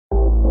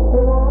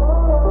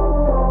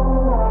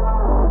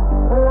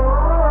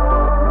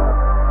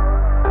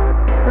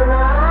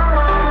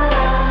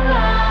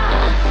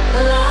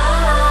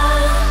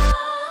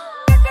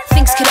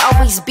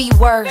always be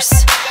worse.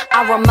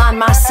 I remind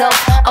myself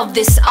of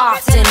this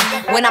often.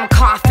 When I'm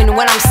coughing,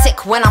 when I'm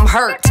sick, when I'm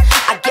hurt,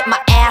 I get my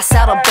ass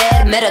out of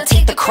bed,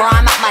 meditate the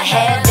crime out my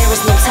head. There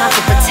is no time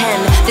to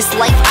pretend. This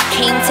life I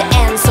came to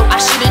end, so I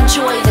should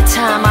enjoy the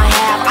time I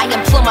have. I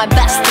employ my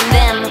best, and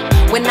then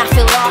when I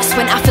feel lost,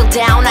 when I feel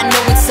down, I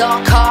know it's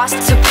all cost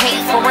to pay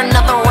for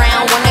another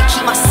round. Wanna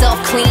keep myself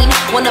clean,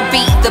 wanna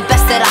be the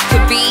best that I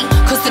could be.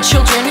 Cause the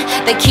children,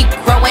 they keep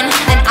growing,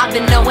 and I've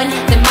been knowing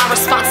that my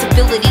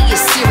responsibility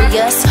is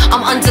serious.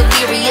 I'm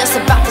undelirious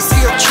about the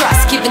sphere of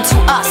trust given to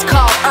us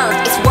called Earth.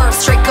 It's worth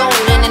straight gold,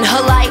 and in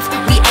her life,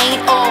 we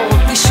ain't old.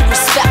 We should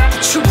respect the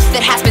truth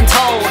that has been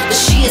told, that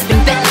she has been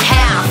bent in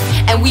half,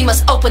 and we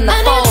must open the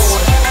fold.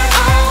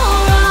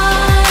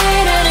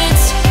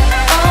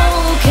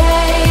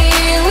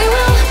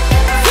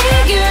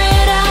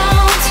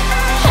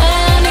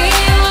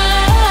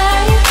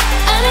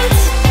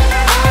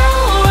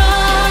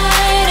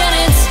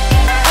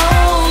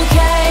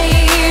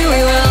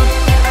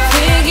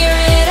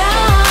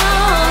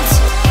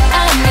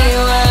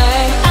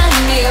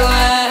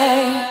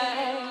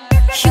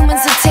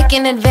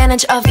 Taking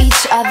advantage of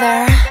each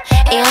other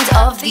and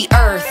of the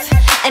earth.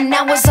 And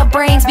now as our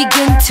brains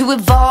begin to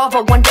evolve,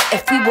 I wonder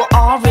if we will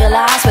all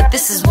realize what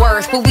this is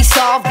worth. Will we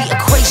solve the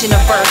equation of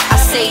birth? I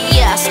say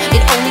yes,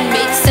 it only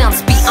makes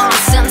sense beyond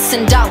cents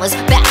and dollars.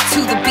 Back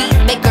to the beat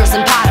makers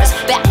and potters,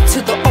 back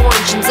to the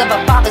origins of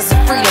our fathers of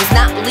freedoms.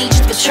 Not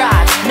legions but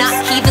tribes, not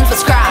heathens but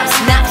scribes,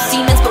 not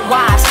demons but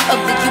wives of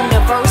the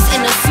universe.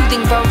 In a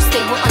soothing verse,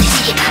 they will undo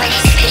the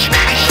curse.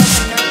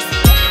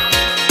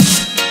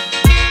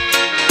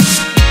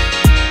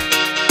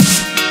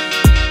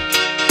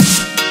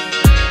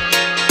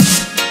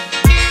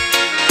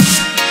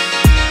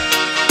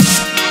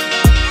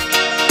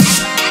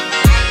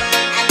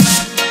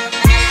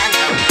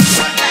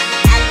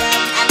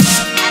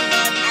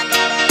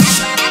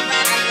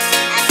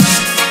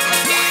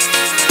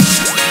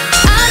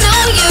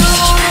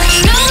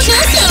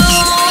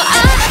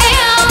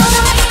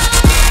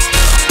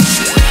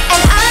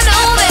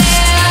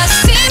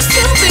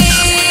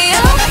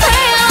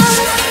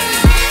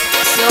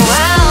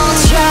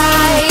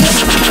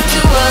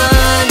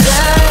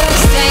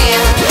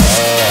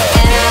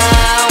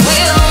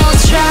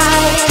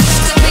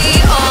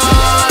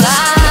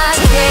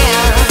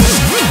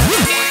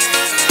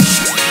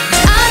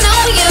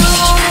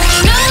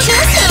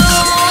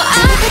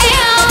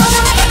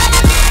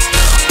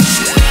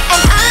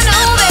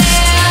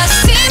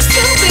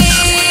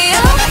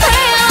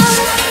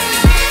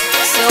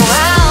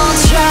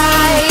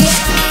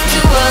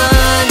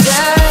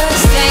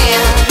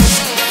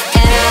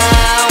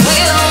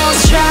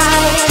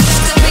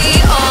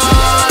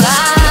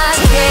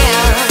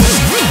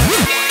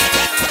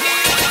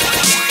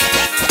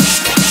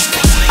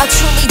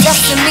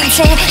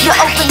 Your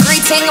open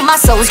greeting, my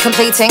soul's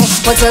completing.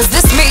 What does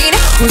this mean?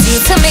 Who's you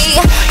to me?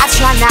 I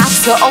try not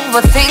to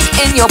overthink.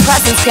 In your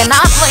presence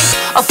cannot blink.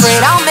 Afraid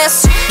I'll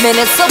miss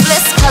minutes of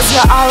bliss, cause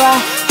your aura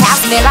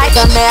has me like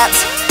a net.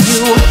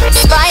 You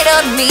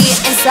spidered me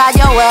inside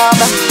your web,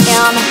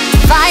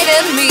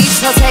 invited me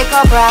to take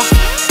a breath,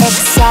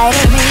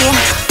 excited me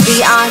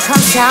beyond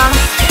contempt.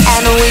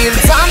 And we've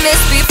done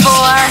this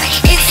before,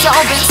 it's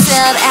all been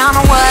said. And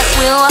what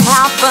will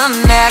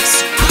happen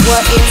next?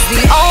 What is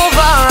the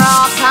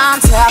overall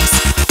context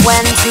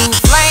when two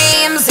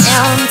flames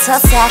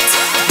intersect?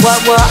 What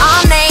were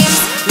our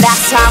names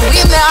last time we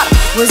met?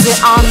 Was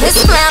it on this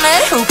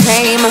planet? Who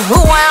came,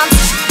 who went?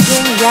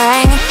 Yin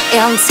yang,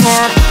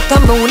 intent. The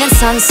moon and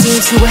sun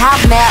seem to have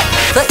met.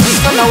 The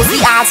ether knows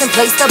the odds and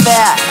placed a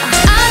bet.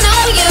 I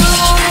know you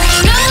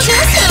know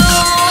just who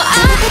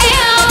I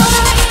am,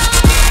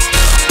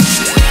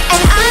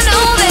 and I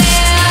know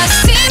there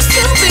seems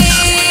to be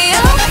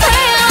a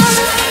plan.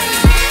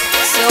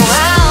 So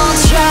I'll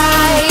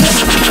try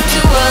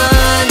to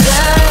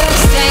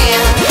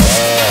understand,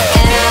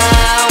 and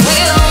I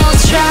will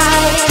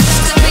try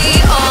to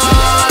be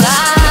all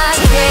I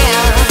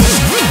can.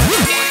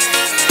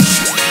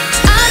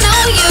 I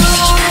know you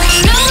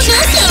know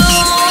just who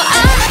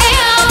I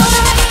am,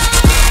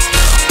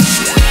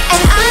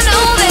 and I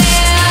know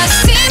there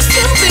seems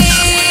to be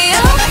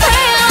a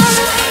plan.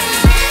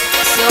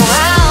 So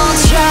I'll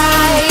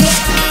try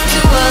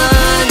to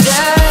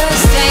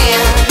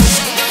understand,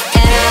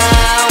 and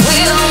I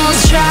will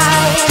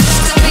try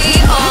to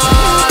be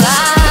all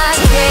I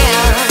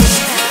can.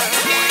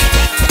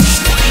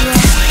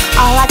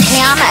 All I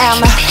can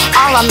and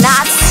all I'm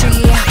not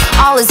see.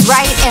 All is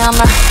right and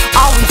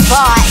all we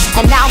fought,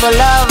 and now the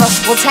love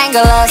will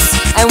tangle us,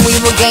 and we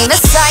will gain the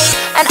sight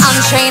and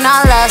unchain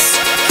our lust.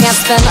 Can't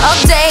spend a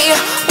day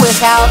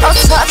without a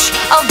touch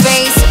of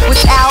base,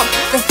 without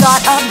the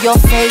thought of your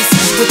face,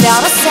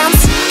 without a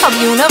sense of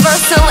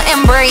universal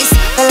embrace.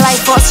 The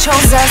life force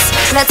chose us,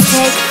 let's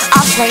take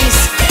our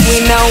place.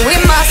 We know we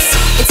must,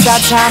 it's our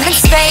time and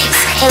space.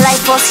 The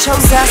life force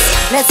chose us,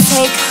 let's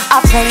take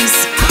our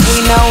place.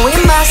 We know we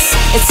must,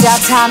 it's our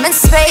time and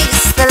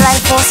space. The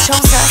life force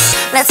chose us,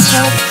 let's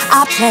take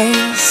our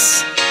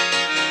place.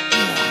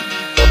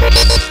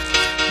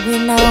 We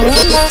know we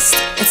must,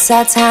 it's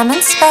our time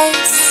and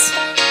space.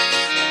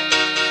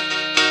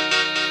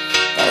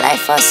 The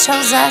life force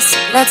chose us,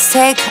 let's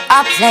take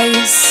our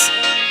place.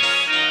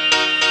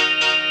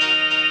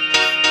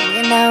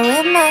 We know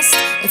we must,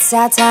 it's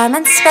our time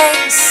and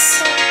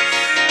space.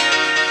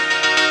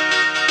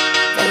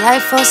 The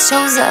life force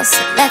chose us,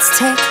 let's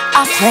take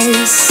our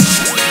place.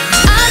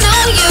 I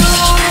know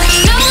you